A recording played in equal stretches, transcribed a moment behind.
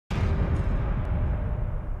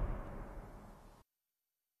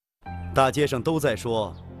大街上都在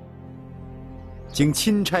说，经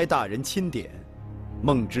钦差大人钦点，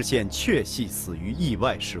孟知县确系死于意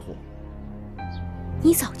外失火。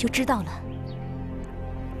你早就知道了。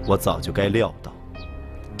我早就该料到。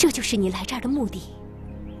这就是你来这儿的目的。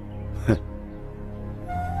哼。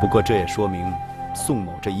不过这也说明宋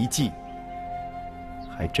某这一计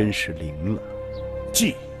还真是灵了。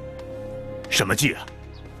计？什么计啊？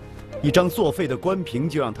一张作废的官凭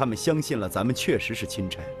就让他们相信了咱们确实是钦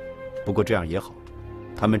差。不过这样也好，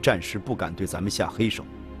他们暂时不敢对咱们下黑手。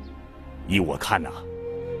依我看呐，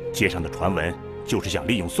街上的传闻就是想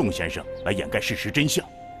利用宋先生来掩盖事实真相。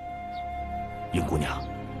殷姑娘，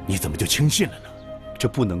你怎么就轻信了呢？这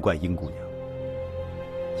不能怪殷姑娘。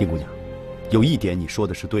殷姑娘，有一点你说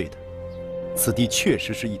的是对的，此地确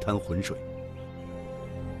实是一滩浑水。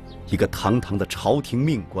一个堂堂的朝廷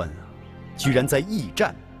命官啊，居然在驿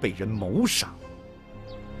站被人谋杀。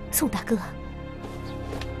宋大哥，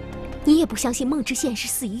你也不相信孟知县是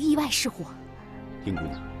死于意外失火？殷姑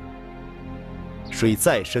娘，水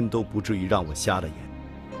再深都不至于让我瞎了眼。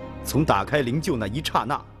从打开灵柩那一刹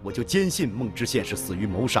那，我就坚信孟知县是死于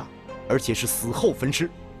谋杀，而且是死后焚尸。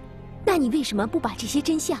那你为什么不把这些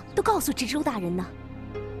真相都告诉知州大人呢？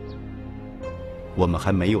我们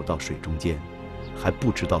还没有到水中间，还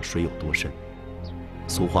不知道水有多深。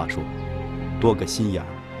俗话说，多个心眼儿，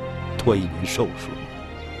多一年寿数。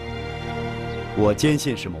我坚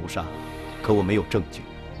信是谋杀，可我没有证据。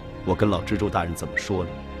我跟老知州大人怎么说了？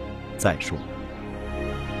再说了，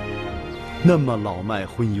那么老迈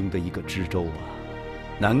昏庸的一个知州啊，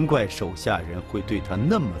难怪手下人会对他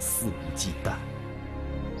那么肆无忌惮。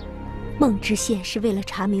孟知县是为了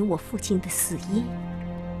查明我父亲的死因，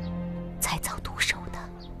才遭毒手的。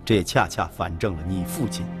这也恰恰反证了你父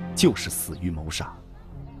亲就是死于谋杀。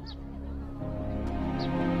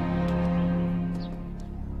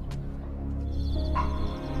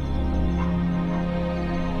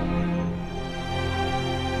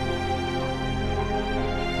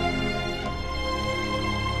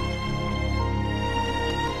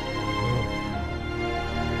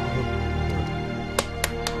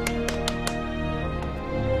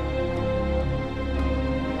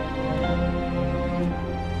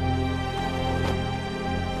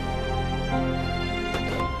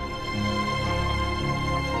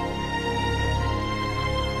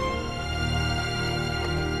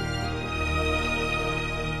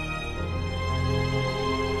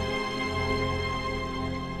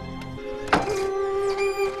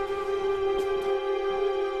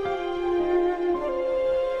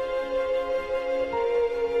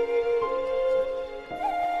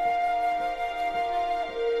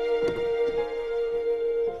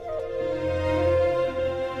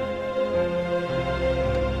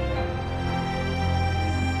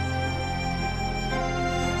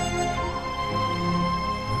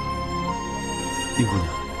殷姑娘，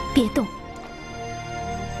别动，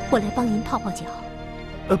我来帮您泡泡脚。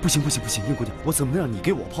不行不行不行，殷姑娘，我怎么能让你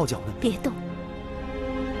给我泡脚呢？别动，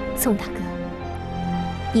宋大哥，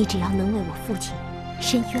你只要能为我父亲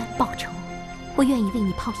伸冤报仇，我愿意为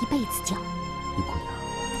你泡一辈子脚。殷姑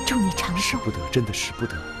娘，祝你长寿。使不得，真的使不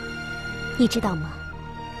得。你知道吗？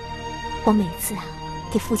我每次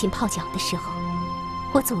给父亲泡脚的时候，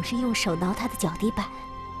我总是用手挠他的脚底板。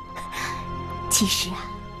其实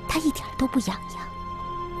他一点都不痒痒，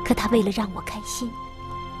可他为了让我开心，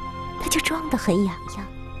他就装得很痒痒，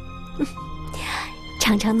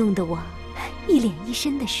常常弄得我一脸一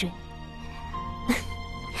身的水。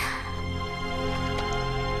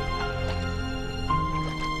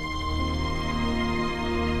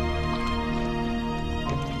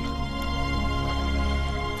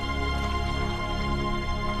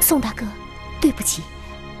宋大哥，对不起，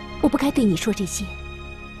我不该对你说这些，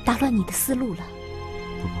打乱你的思路了。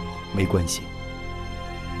不，没关系。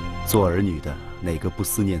做儿女的哪个不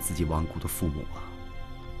思念自己亡故的父母啊？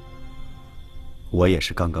我也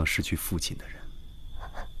是刚刚失去父亲的人。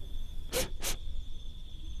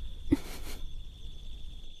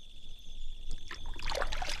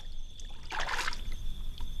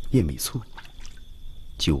燕米醋，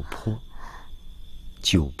酒坡，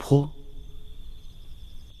酒坡。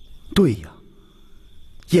对呀，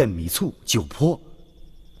燕米醋酒坡，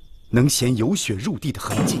能显有血入地的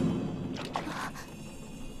痕迹。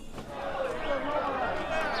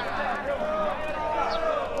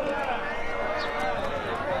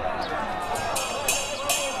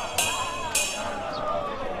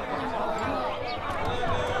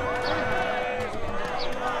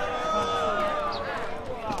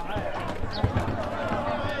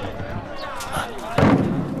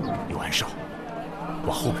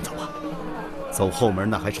走后门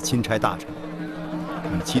那还是钦差大臣，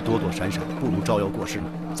与其躲躲闪闪，不如招摇过市呢。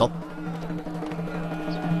走。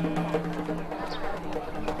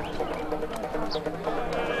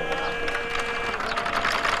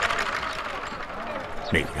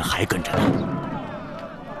那个人还跟着呢。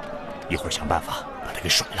一会儿想办法把他给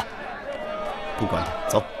甩了。不管他，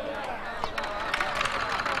走。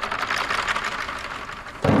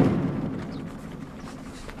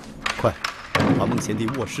快，把孟贤弟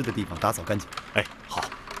卧室的地方打扫干净。哎，好。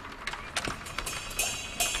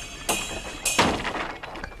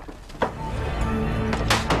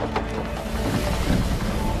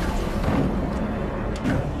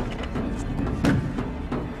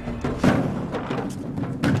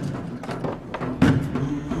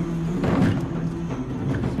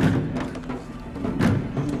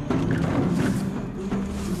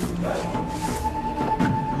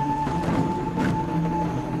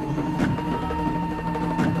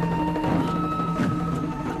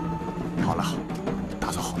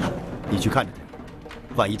去看着点，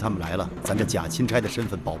万一他们来了，咱这假钦差的身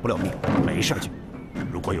份保不了命。没事去，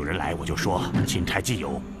如果有人来，我就说钦差既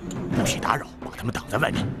有，不许打扰，把他们挡在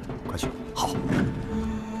外面。快去。好。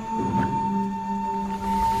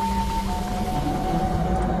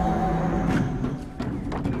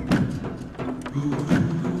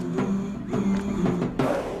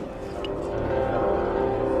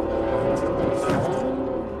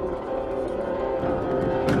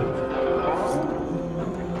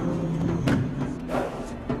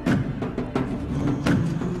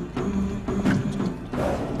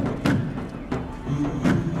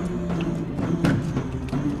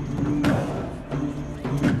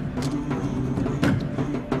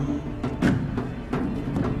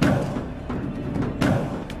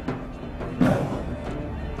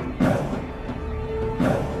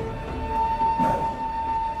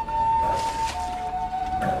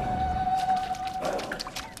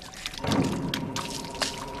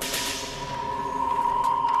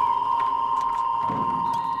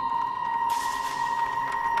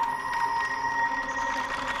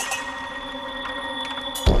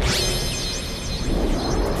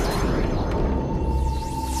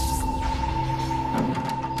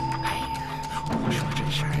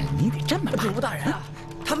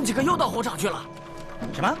又到火场去了？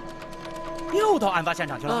什么？又到案发现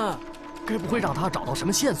场去了？该不会让他找到什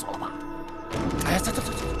么线索了吧？哎，走！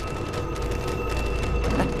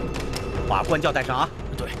来，把官轿带上啊！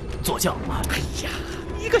对，坐轿。哎呀，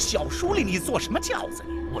一个小书吏，你坐什么轿子？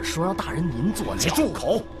我说让大人您坐轿。你住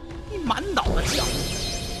口！你满脑子轿。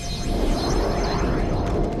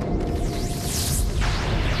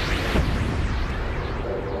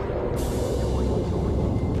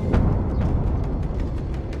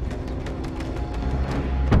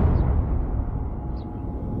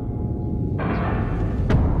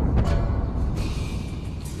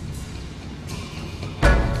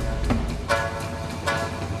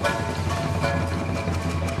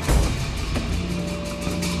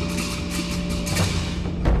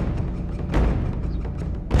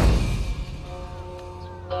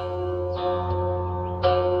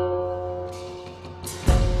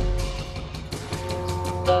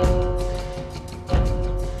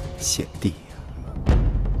贤弟呀，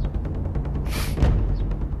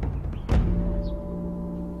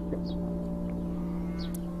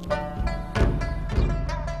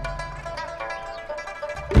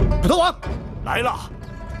捕头王来了。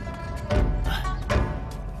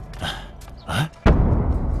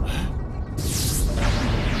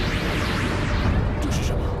这是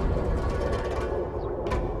什么？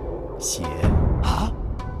血啊？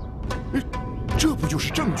这不就是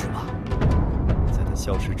证据吗？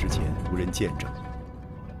消失之前无人见证，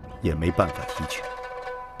也没办法提取。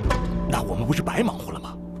那我们不是白忙活了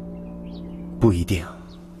吗？不一定，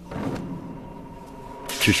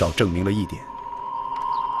至少证明了一点：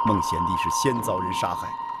孟贤弟是先遭人杀害，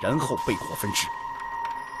然后被火分尸。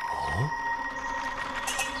哦，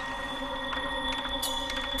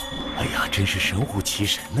哎呀，真是神乎其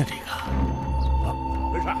神呢！这个，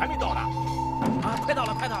文帅还没到呢。啊，快到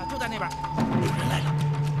了，就在那边。有人来了。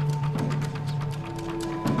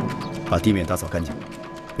把地面打扫干净，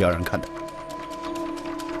不要让人看到。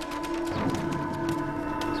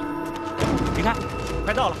你看，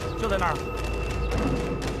快到了，就在那儿。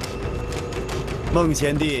孟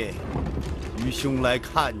贤弟，愚兄来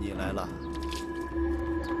看你来了。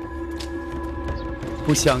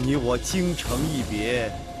不想你我京城一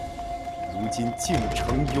别，如今竟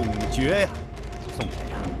成永诀呀！宋先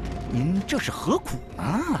生，您这是何苦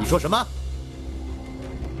呢？你说什么？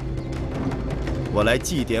我来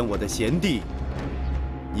祭奠我的贤弟，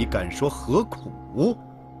你敢说何苦？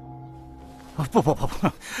不，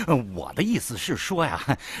我的意思是说呀，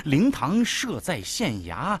灵堂设在县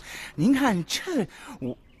衙，您看这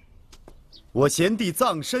我贤弟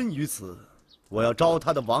葬身于此，我要招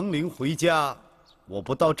他的亡灵回家，我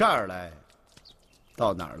不到这儿来，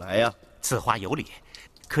到哪儿来呀？此话有理，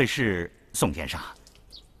可是宋先生，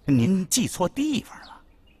您记错地方了。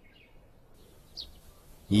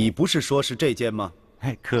你不是说是这间吗？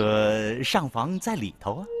可上房在里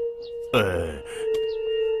头啊。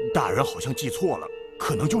大人好像记错了，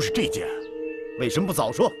可能就是这间。为什么不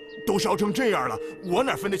早说？都烧成这样了，我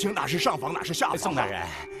哪分得清哪是上房哪是下房？宋大人，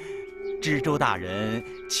知州大人，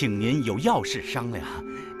请您有要事商量。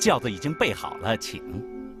轿子已经备好了，请。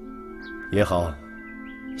也好，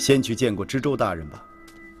先去见过知州大人吧。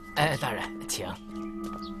哎，大人，请。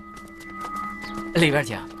里边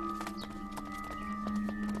请。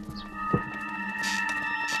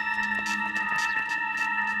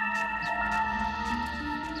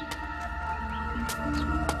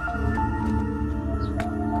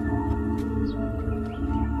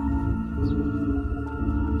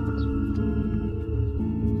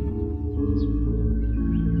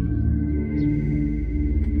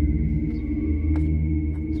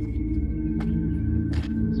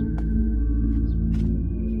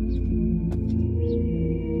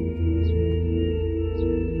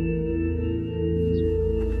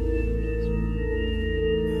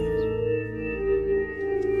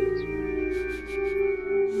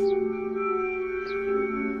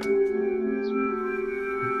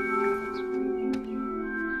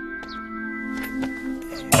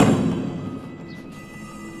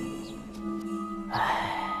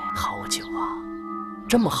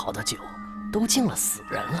这么好的酒，都敬了死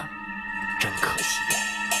人了，真可惜。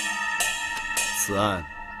此案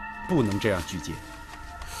不能这样拒结。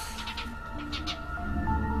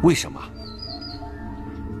为什么？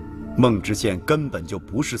孟知县根本就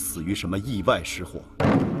不是死于什么意外失火，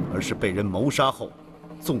而是被人谋杀后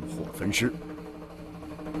纵火焚尸。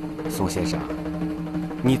宋先生，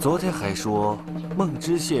你昨天还说孟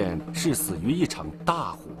知县是死于一场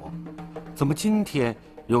大火，怎么今天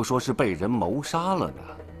又说是被人谋杀了呢？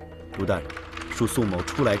卢大人，恕宋某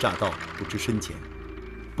初来乍到，不知深浅，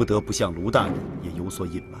不得不向卢大人也有所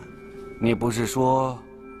隐瞒。你不是说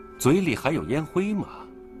嘴里还有烟灰吗？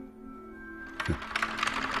哼，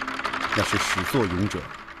那是始作俑者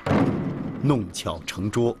弄巧成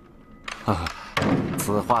拙。啊，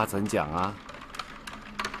此话怎讲啊？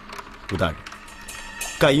卢大人，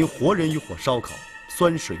盖因活人与火烧烤，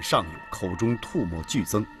酸水上涌，口中吐沫剧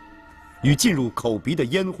增，与进入口鼻的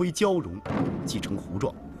烟灰交融，即成糊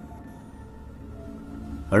状。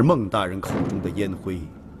而孟大人口中的烟灰，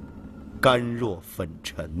干若粉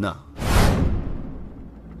尘呐。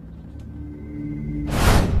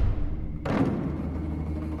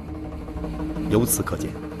由此可见，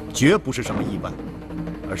绝不是什么意外，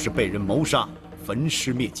而是被人谋杀、焚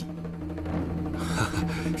尸灭迹。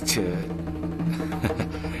这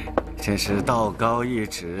真是道高一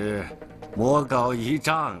尺，魔高一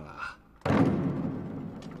丈啊！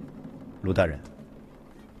卢大人，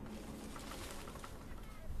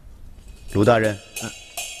卢大人，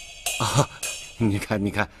啊，你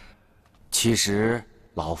看，其实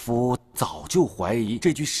老夫早就怀疑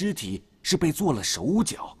这具尸体是被做了手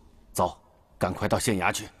脚。走，赶快到县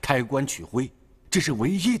衙去开棺取灰，这是唯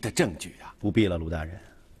一的证据啊！不必了，卢大人，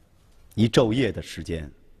一昼夜的时间，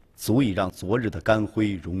足以让昨日的干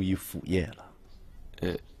灰溶于腐液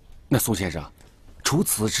了。那宋先生，除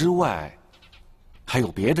此之外，还有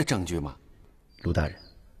别的证据吗？卢大人，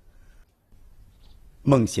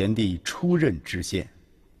孟贤弟出任知县，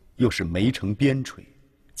又是梅城边陲，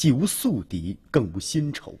既无宿敌，更无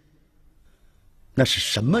新仇。那是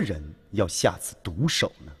什么人要下此毒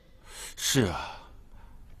手呢？是啊，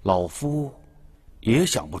老夫也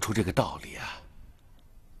想不出这个道理啊。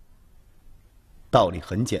道理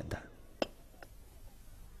很简单。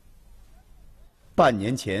半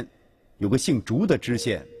年前，有个姓竹的知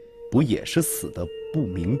县，不也是死得不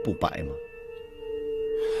明不白吗？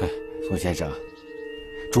宋先生，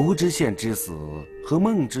竹知县之死和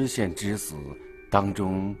孟知县之死当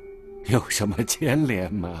中有什么牵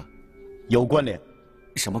连吗？有关联。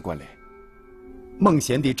什么关联？孟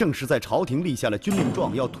贤弟正是在朝廷立下了军令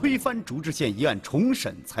状，要推翻竹知县一案重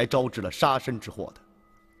审，才招致了杀身之祸的。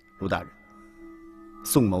卢大人，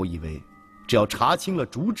宋某以为，只要查清了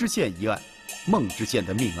竹知县一案，孟知县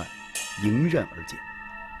的命案迎刃而解。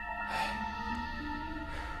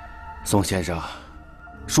宋先生，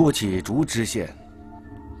说起竹知县，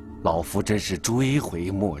老夫真是追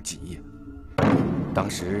悔莫及呀。当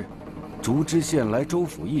时，竹知县来州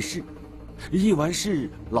府议事，议完事，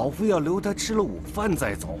老夫要留他吃了午饭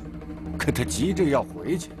再走，可他急着要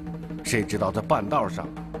回去，谁知道在半道上，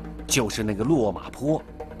就是那个落马坡，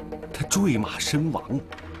他坠马身亡。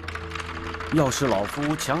要是老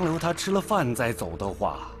夫强留他吃了饭再走的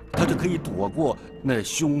话，他就可以躲过那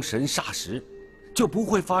凶神煞石，就不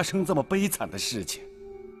会发生这么悲惨的事情。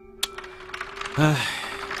唉，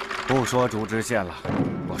不说竹知县了，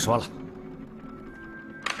我说了。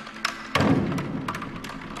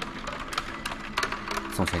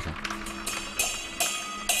宋先生，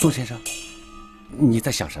宋先生，你在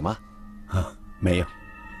想什么？啊，没有。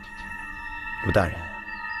卢大人，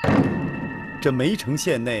这梅城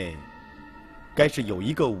县内，该是有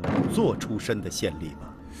一个仵作出身的县吏吧？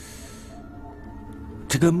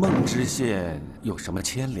这跟孟知县有什么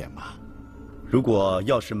牵连吗？如果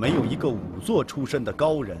要是没有一个仵作出身的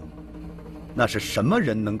高人，那是什么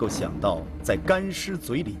人能够想到在干尸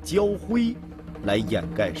嘴里浇灰，来掩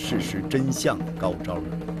盖事实真相的高招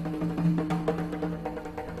呢？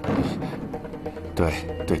对。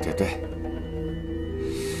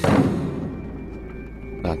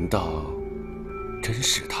难道真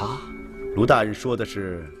是他？卢大人说的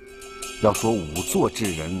是，要说仵作之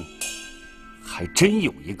人，还真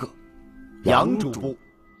有一个，杨主簿。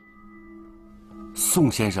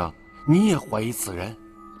宋先生，你也怀疑此人？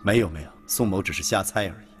没有，宋某只是瞎猜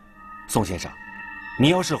而已。宋先生，你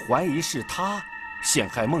要是怀疑是他陷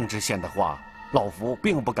害孟知县的话，老夫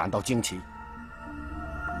并不感到惊奇。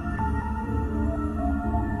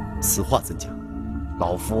此话怎讲？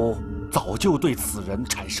老夫早就对此人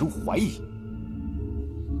产生怀疑。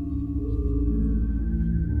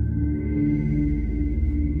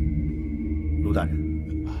卢大人，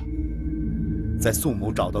在宋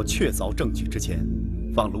某找到确凿证据之前，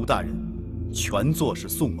望卢大人全做是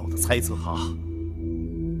宋某的猜测。好，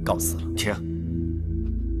告辞了。请。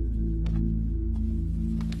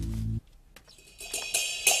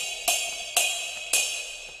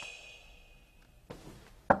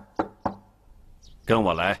跟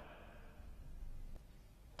我来。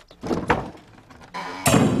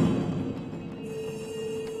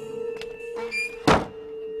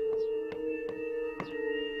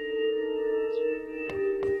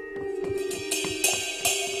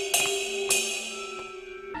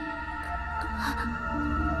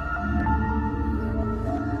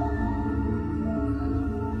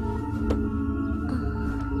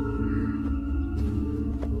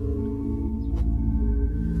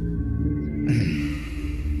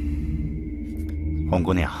红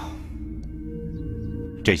姑娘，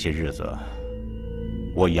这些日子，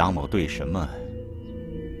我杨某对什么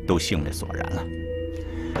都心里索然了。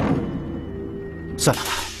算了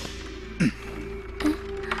吧。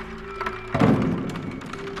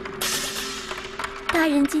大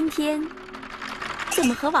人今天怎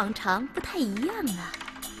么和往常不太一样啊？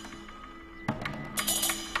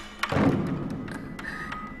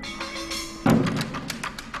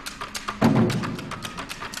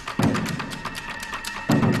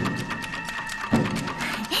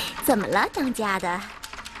怎么了，当家的？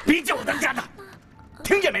别叫我当家的，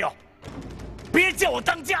听见没有？别叫我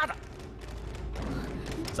当家的。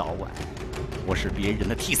早晚，我是别人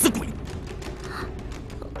的替死鬼。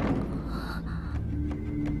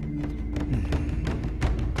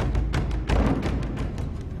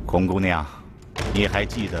红姑娘，你还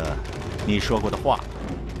记得你说过的话吗？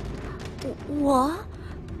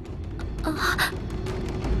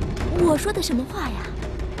我说的什么话呀？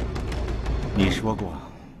你说过，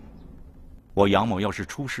我杨某要是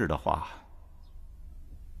出事的话，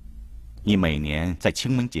你每年在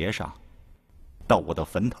清明节上，到我的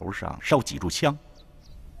坟头上烧几炷香，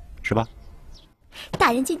是吧？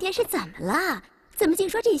大人今天是怎么了？怎么净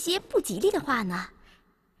说这些不吉利的话呢？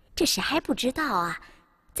这谁还不知道啊？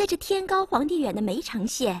在这天高皇帝远的梅城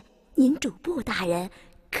县，您主簿大人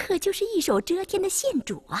可就是一手遮天的县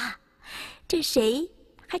主啊！这谁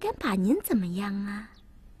还敢把您怎么样啊？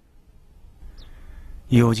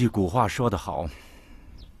有句古话说得好：“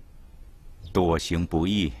多行不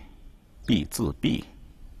义必自毙。”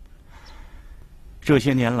这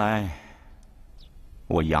些年来，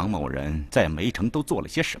我杨某人在梅城都做了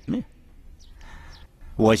些什么呀？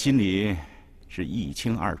我心里是一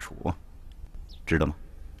清二楚，知道吗？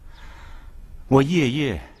我夜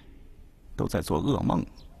夜都在做噩梦。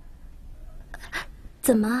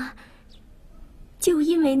怎么？就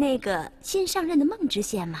因为那个新上任的孟知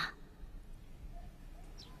县吗？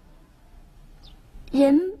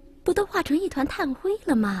人不都化成一团炭灰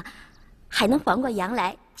了吗？还能还过阳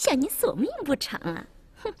来向您索命不成啊？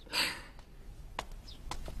哼！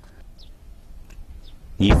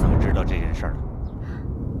你怎么知道这件事儿的？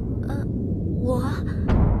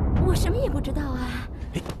我什么也不知道啊。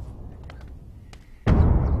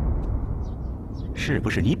是不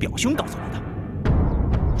是你表兄告诉你的？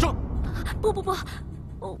说。不，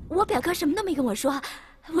我表哥什么都没跟我说，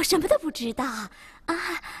我什么都不知道啊！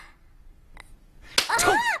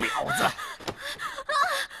臭婊子！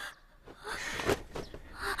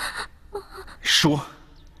说，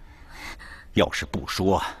要是不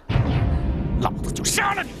说，老子就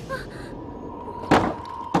杀了你！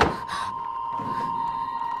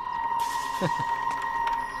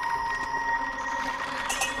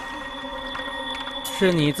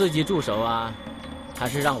是你自己住手啊，还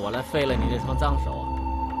是让我来废了你这双脏手？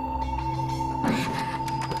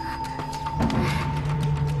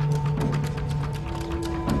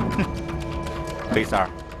黑三儿，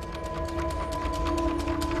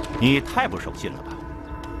你太不守信了吧？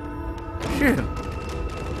是吗？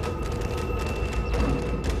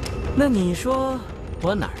那你说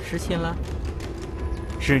我哪儿失信了？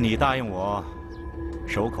是你答应我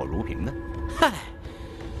守口如瓶的。嗨，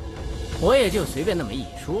我也就随便那么一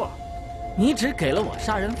说，你只给了我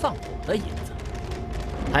杀人放火的银子，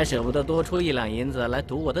还舍不得多出1两银子来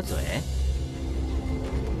堵我的嘴。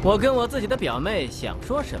我跟我自己的表妹想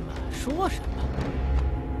说什么说什么，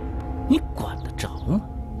你管得着吗？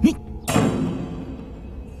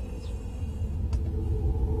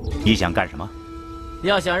你想干什么？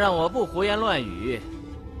要想让我不胡言乱语，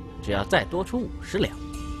只要再多出50两，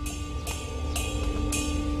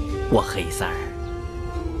我黑三儿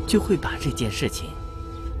就会把这件事情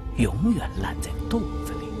永远烂在肚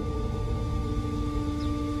子里。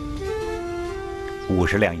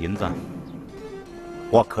50两银子，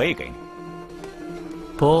我可以给你。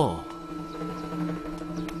不，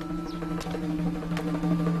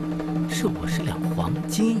是50两黄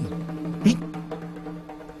金。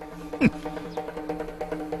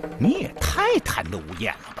你也太贪得无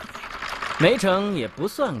厌了吧你！梅城也不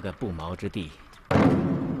算个不毛之地，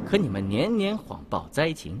可你们年年谎报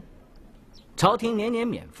灾情，朝廷年年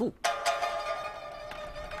免赋，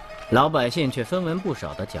老百姓却分文不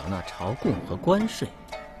少地缴纳朝贡和关税，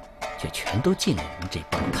却全都进了你们这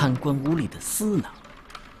帮贪官污吏的私囊。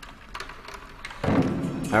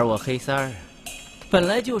而我黑三儿，本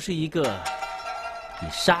来就是一个以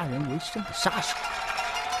杀人为生的杀手。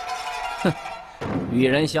哼，遇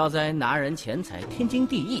人消灾，拿人钱财，天经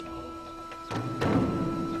地义。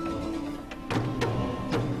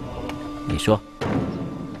你说，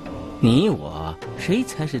你我谁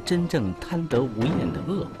才是真正贪得无厌的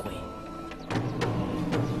恶鬼？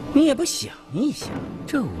你也不想一想，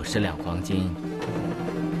这50两黄金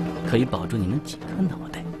可以保住你们几颗脑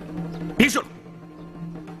袋？别说了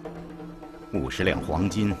，50两黄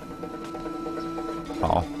金。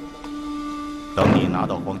好，等你拿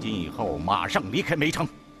到黄金以后，马上离开梅城，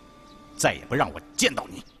再也不让我见到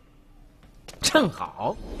你。正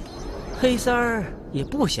好，黑三儿也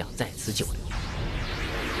不想在此久留，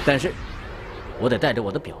但是我得带着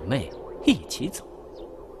我的表妹一起走。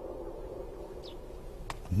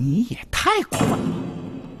你也太过分了！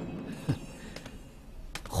哼，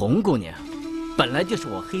红姑娘本来就是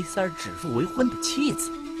我黑三儿指腹为婚的妻子，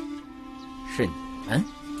是你们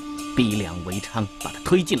逼良为娼，把她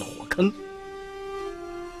推进了火坑。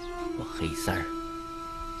我黑三儿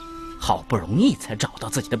好不容易才找到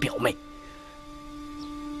自己的表妹，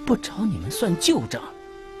不找你们算旧账，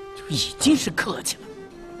就已经是客气了。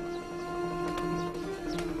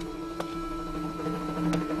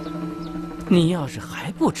你要是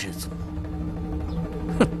还不知足，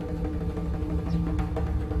哼，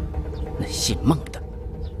那姓孟的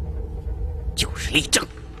就是立正。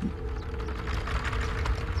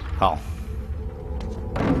好，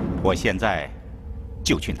我现在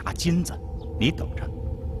就去拿金子，你等着，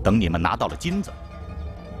等你们拿到了金子，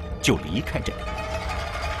就离开这里，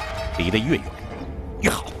离得越远越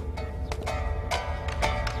好。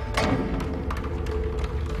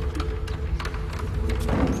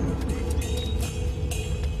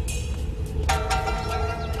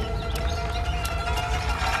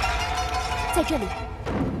在这里，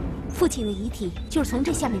父亲的遗体就是从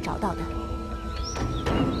这下面找到的。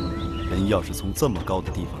人要是从这么高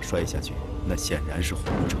的地方摔下去，那显然是活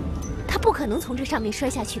不成了。他不可能从这上面摔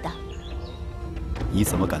下去的。你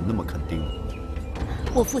怎么敢那么肯定呢？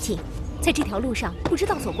我父亲在这条路上不知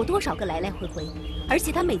道走过多少个来来回回，而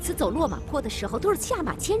且他每次走落马坡的时候都是下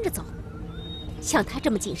马牵着走。像他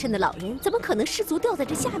这么谨慎的老人，怎么可能失足掉在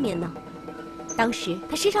这下面呢？当时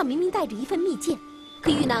他身上明明带着一份密件，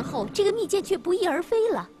可遇难后这个密件却不翼而飞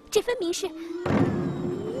了，这分明是……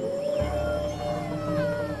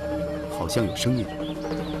好像有声音。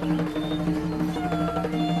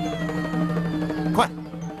快！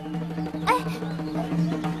哎！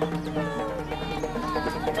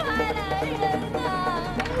快来人呐！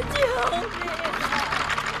救命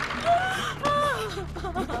啊！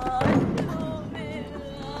救命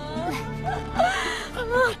啊！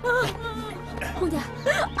姑娘，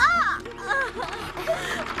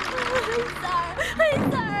黑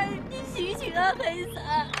三儿，你醒醒啊，黑三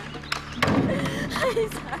儿！黑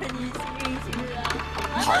三儿，你醒醒啊！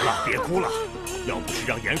好了，别哭了。要不是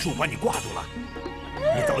让严树把你挂住了，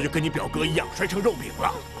你早就跟你表哥一样摔成肉饼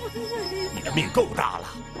了。你的命够大了。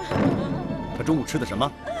他中午吃的什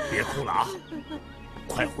么？别哭了啊，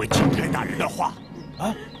快回钦差大人的话。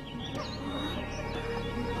啊！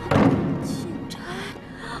钦差。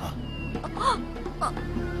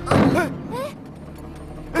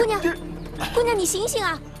姑娘，姑娘，你醒醒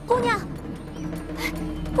啊！姑娘，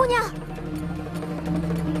姑娘。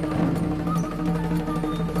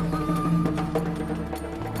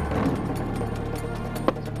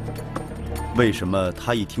 为什么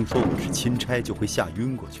他一听说我是钦差就会吓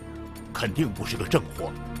晕过去？肯定不是个正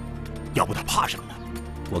货，要不他怕什么呢？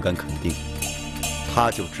我敢肯定，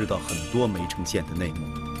他就知道很多梅城县的内幕。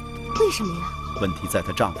为什么呀？问题在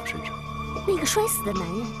她丈夫身上。那个摔死的男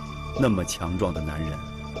人，那么强壮的男人，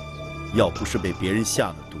要不是被别人下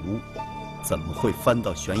了毒，怎么会翻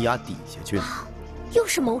到悬崖底下去呢？又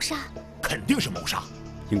是谋杀？肯定是谋杀。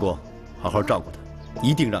英国，好好照顾他，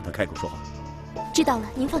一定让他开口说话。知道了，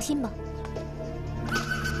您放心吧。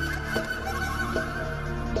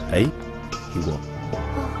 哎，英国，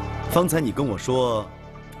方才你跟我说，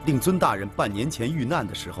令尊大人半年前遇难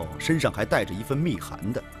的时候，身上还带着一份密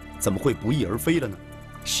函的，怎么会不翼而飞了呢？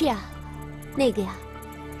是啊，那个呀，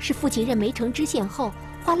是父亲任梅城知县后，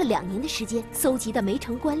花了2年的时间搜集的梅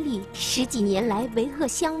城官吏10几年来为恶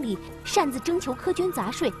乡里擅自征求苛捐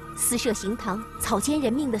杂税、私设刑堂、草菅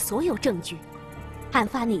人命的所有证据。案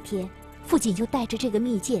发那天，父亲就带着这个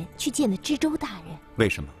密件去见了知州大人。为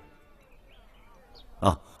什么？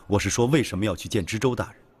啊。 我是说，为什么要去见知州大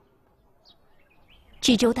人？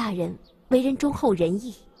知州大人为人忠厚仁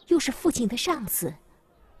义，又是父亲的上司。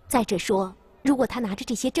再者说，如果他拿着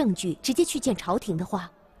这些证据直接去见朝廷的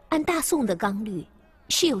话，按大宋的纲律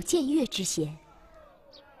是有僭越之嫌。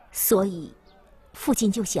所以，父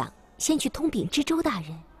亲就想先去通禀知州大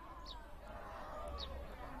人。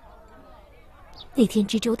那天，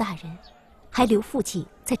知州大人还留父亲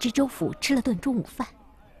在知州府吃了顿中午饭。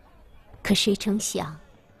可谁成想，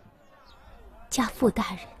家父大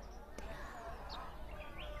人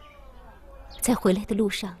在回来的路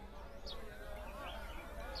上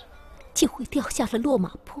竟会掉下了落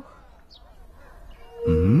马坡。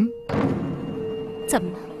嗯？怎么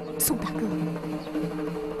了，宋大哥？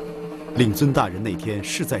令尊大人那天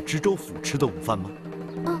是在知州府吃的午饭吗？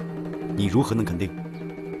啊。你如何能肯定？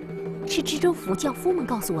是知州府轿夫们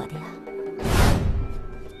告诉我的呀。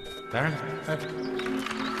来人，哎。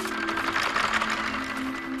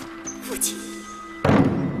 父亲，父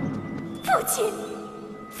亲，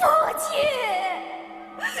父亲！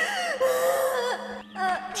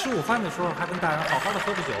吃午饭的时候还跟大人好好的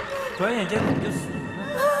喝着酒，转眼间怎么就死了呢？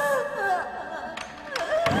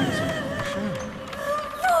怎么回事呢？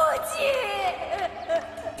父亲！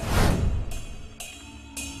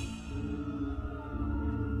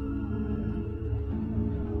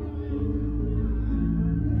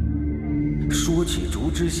说起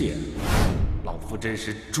竹知县。 老夫真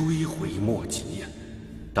是追悔莫及呀！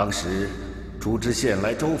当时竹知县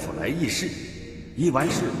来州府来议事，议完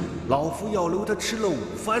事，老夫要留他吃了午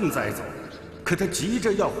饭再走，可他急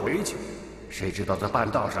着要回去，谁知道在半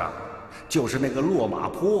道上就是那个落马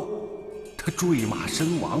坡，他坠马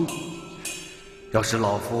身亡。要是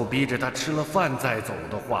老夫逼着他吃了饭再走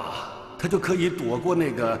的话，他就可以躲过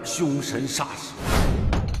那个凶神煞死。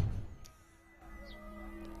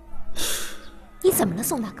你怎么了，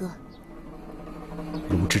宋大哥？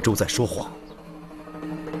 卢知州在说谎，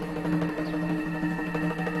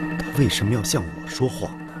他为什么要向我说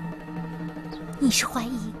谎呢？你是怀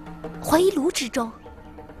疑卢知州？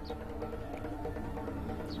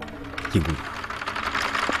英姑娘，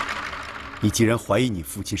你既然怀疑你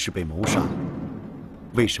父亲是被谋杀，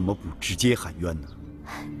为什么不直接喊冤呢？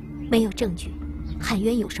没有证据，喊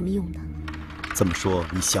冤有什么用呢？这么说，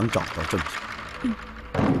你想找到证据？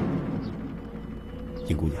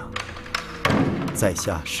英姑娘。 在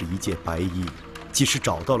下是一介白衣，即使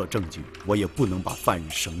找到了证据，我也不能把犯人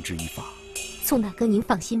绳之以法。宋大哥，您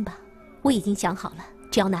放心吧，我已经想好了，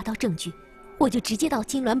只要拿到证据，我就直接到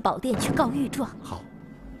金銮宝殿去告御状。好，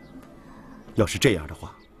要是这样的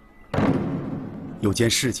话，有件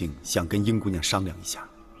事情想跟英姑娘商量一下。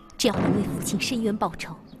只要能为父亲伸冤报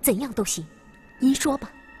仇，怎样都行。您说吧。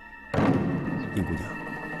英姑娘，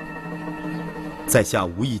在下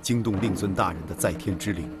无意惊动令尊大人的在天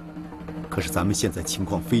之灵。 可是咱们现在情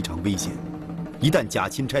况非常危险，一旦假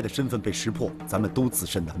钦差的身份被识破，咱们都自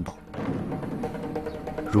身难保。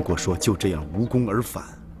如果说就这样无功而返，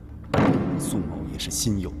苏某也是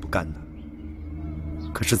心有不甘呢。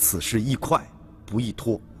可是此事宜快不宜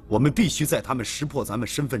拖，我们必须在他们识破咱们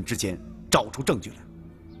身份之前找出证据来。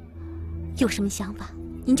有什么想法，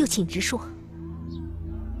您就请直说。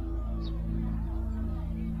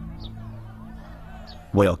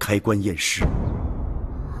我要开棺验尸。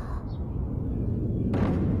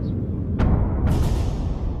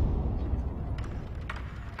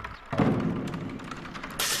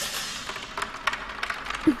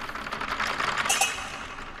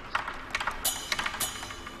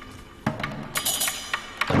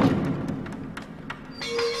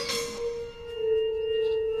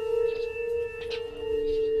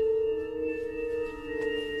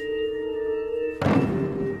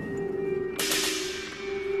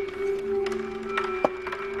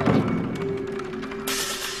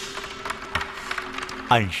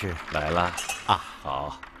安师来了啊，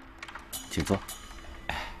好，请坐。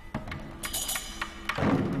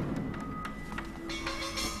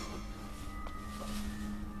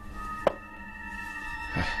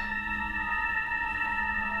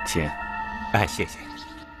请。哎，谢谢。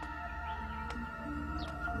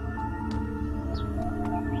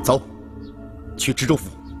走，去知州府。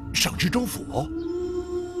上知州府，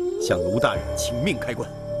向卢大人请命开棺。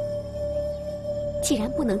既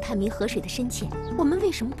然不能探明河水的深浅，我们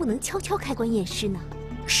为什么不能悄悄开棺验尸呢？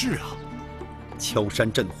是啊，敲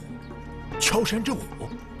山震虎。敲山震虎，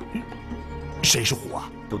谁是虎啊？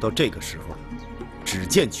都到这个时候了，只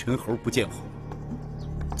见群猴不见虎，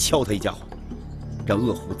敲他一家伙，让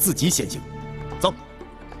恶虎自己显形。走，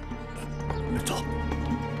走。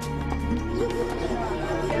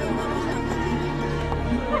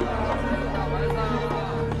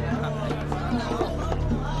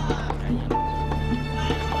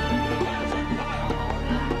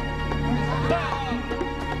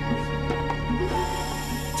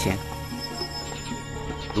请。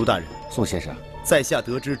卢大人，宋先生，在下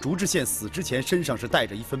得知竹知县死之前身上是带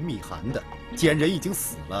着一份密函的。既然人已经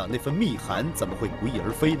死了，那份密函怎么会不翼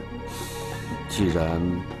而飞呢？既然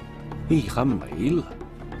密函没了，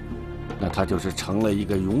那他就是成了一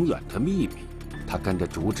个永远的秘密。他跟着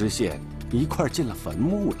竹知县一块进了坟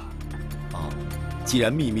墓了。啊，既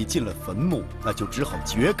然秘密进了坟墓，那就只好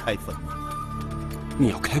掘开坟墓。你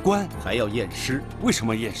要开棺，还要验尸。为什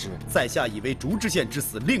么验尸？在下以为竹知县之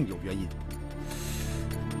死另有原因。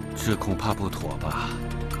这恐怕不妥吧？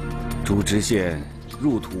竹知县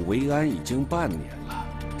入土为安已经半年了，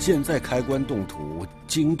现在开棺动土，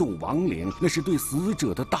惊动亡灵，那是对死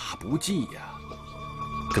者的大不敬呀。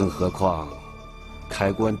更何况，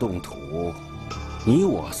开棺动土，你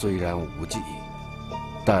我虽然无忌，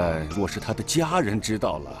但若是他的家人知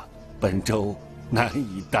道了，本州难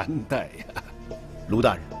以担待呀。卢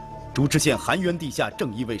大人，竹知县含冤地下，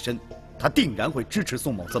正义未深，他定然会支持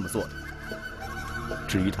宋某这么做的。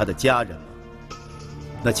至于他的家人嘛，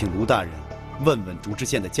那请卢大人问问竹知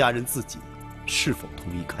县的家人自己，是否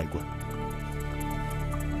同意开棺。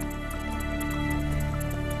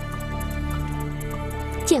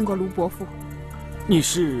见过卢伯父。你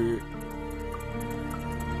是？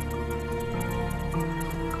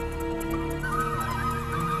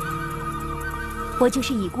我就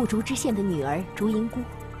是已故竹知县的女儿竹银姑，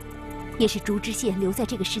也是竹知县留在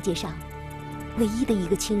这个世界上唯一的一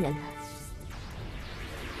个亲人了。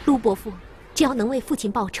陆伯父，只要能为父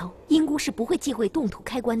亲报仇，银姑是不会忌讳动土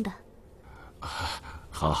开棺的。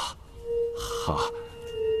好，好，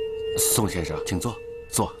宋先生，请坐，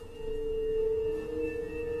坐。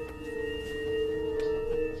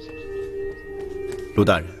卢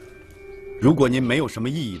大人，如果您没有什么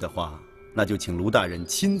异议的话，那就请卢大人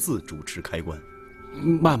亲自主持开棺。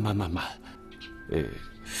慢，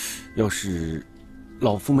要是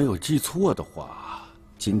老夫没有记错的话，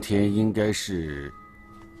今天应该是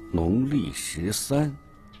农历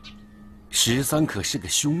13，13可是个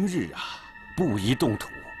凶日啊，不宜动土。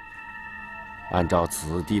按照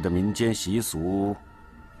此地的民间习俗，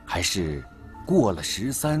还是过了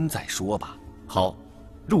13再说吧。好，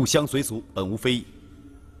入乡随俗，本无非议。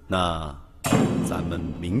那咱们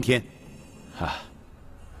明天。啊。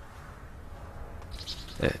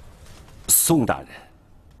宋大人，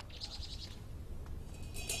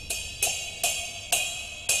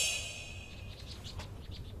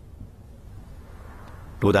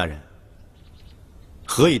卢大人，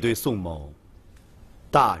何以对宋某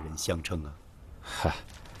大人相称啊？哈，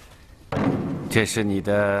这是你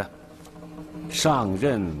的上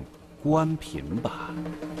任官凭吧？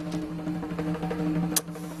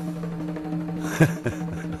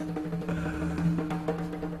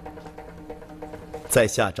在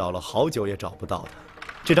下找了好久也找不到的，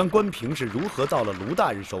这张官凭是如何到了卢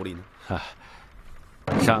大人手里呢？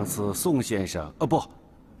上次宋先生，不，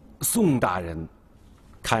宋大人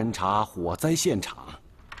勘察火灾现场，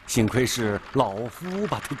幸亏是老夫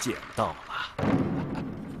把它捡到了。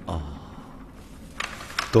哦，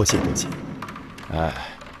多谢多谢。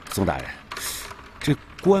宋大人，这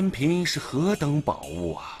官凭是何等宝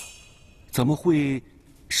物啊，怎么会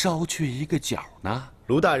烧去一个角呢？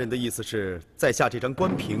卢大人的意思是，在下这张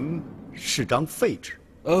官凭是张废纸。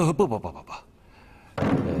不，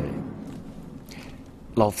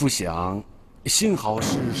老夫想，幸好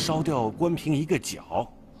是烧掉官凭一个角。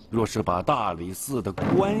若是把大理寺的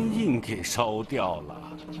官印给烧掉了，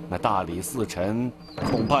那大理寺臣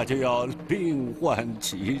恐怕就要另换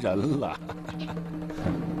其人了。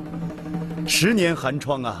10年寒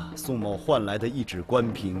窗啊，宋某换来的一纸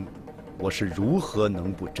官凭，我是如何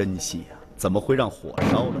能不珍惜啊？怎么会让火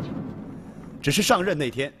烧了呢？只是上任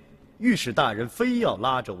那天，御史大人非要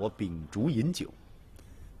拉着我秉烛饮酒，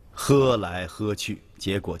喝来喝去，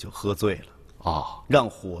结果就喝醉了，让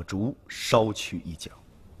火烛烧去一角。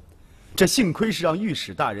这幸亏是让御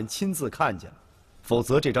史大人亲自看见了，否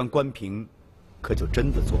则这张官凭可就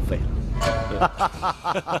真的作废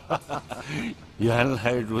了。原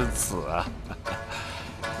来如此啊，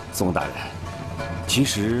宋大人。其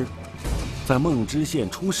实，在孟知县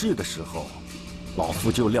出事的时候，老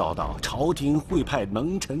夫就料到朝廷会派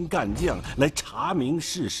能臣干将来查明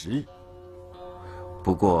事实。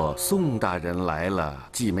不过宋大人来了，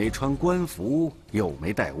既没穿官服，又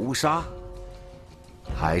没戴乌纱，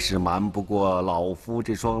还是瞒不过老夫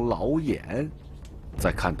这双老眼。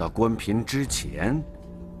在看到官凭之前，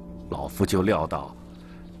老夫就料到，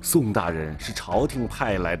宋大人是朝廷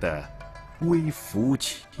派来的微服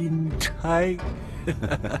钦差。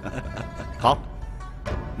好，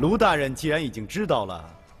卢大人既然已经知道了，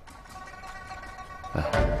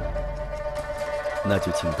那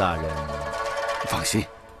就请大人放心，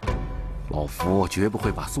老夫绝不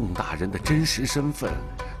会把宋大人的真实身份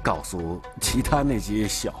告诉其他那些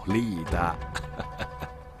小吏的。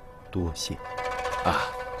多谢。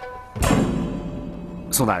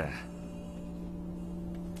宋大人，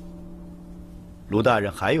卢大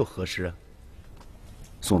人还有何事啊？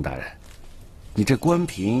宋大人，你这官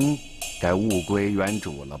凭该物归原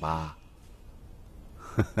主了吧？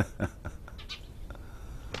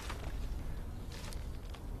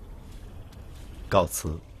告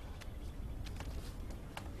辞。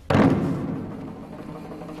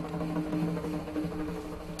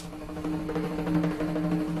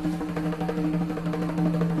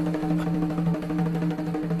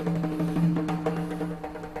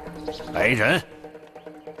来人！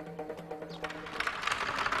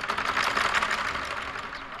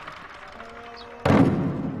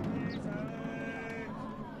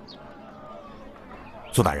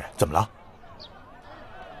宋大人，怎么了？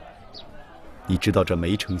你知道这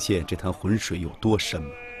梅城县这潭浑水有多深吗？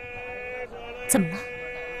怎么了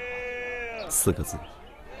？4个字：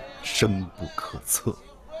深不可测。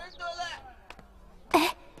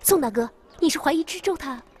哎，宋大哥，你是怀疑知州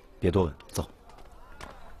他？别多问，走。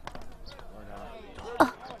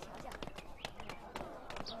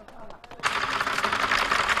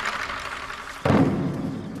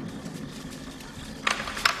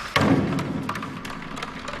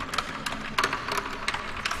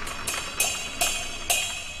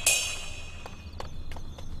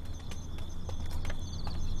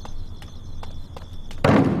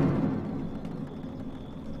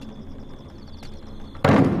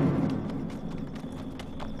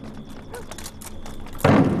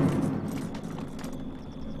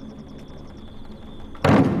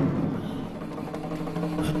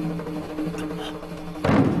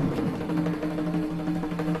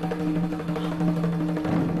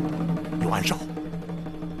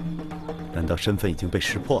难道身份已经被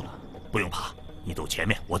识破了？不用怕，你走前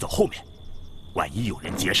面，我走后面。万一有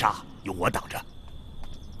人劫杀，有我挡着，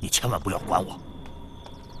你千万不要管我。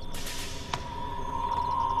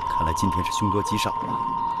看来今天是凶多吉少了。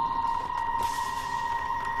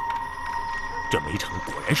这梅城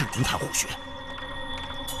果然是林汉虎穴。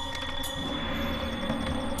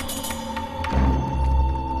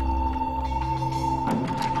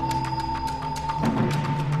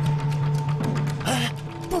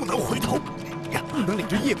不能回头，不能领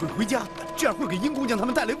着夜鬼回家，这样会给殷姑娘他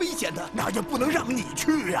们带来危险的。那也不能让你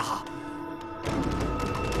去呀！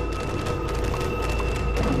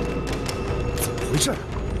怎么回事？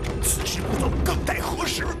此时不走，更待何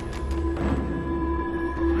时？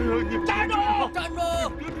站住！站住！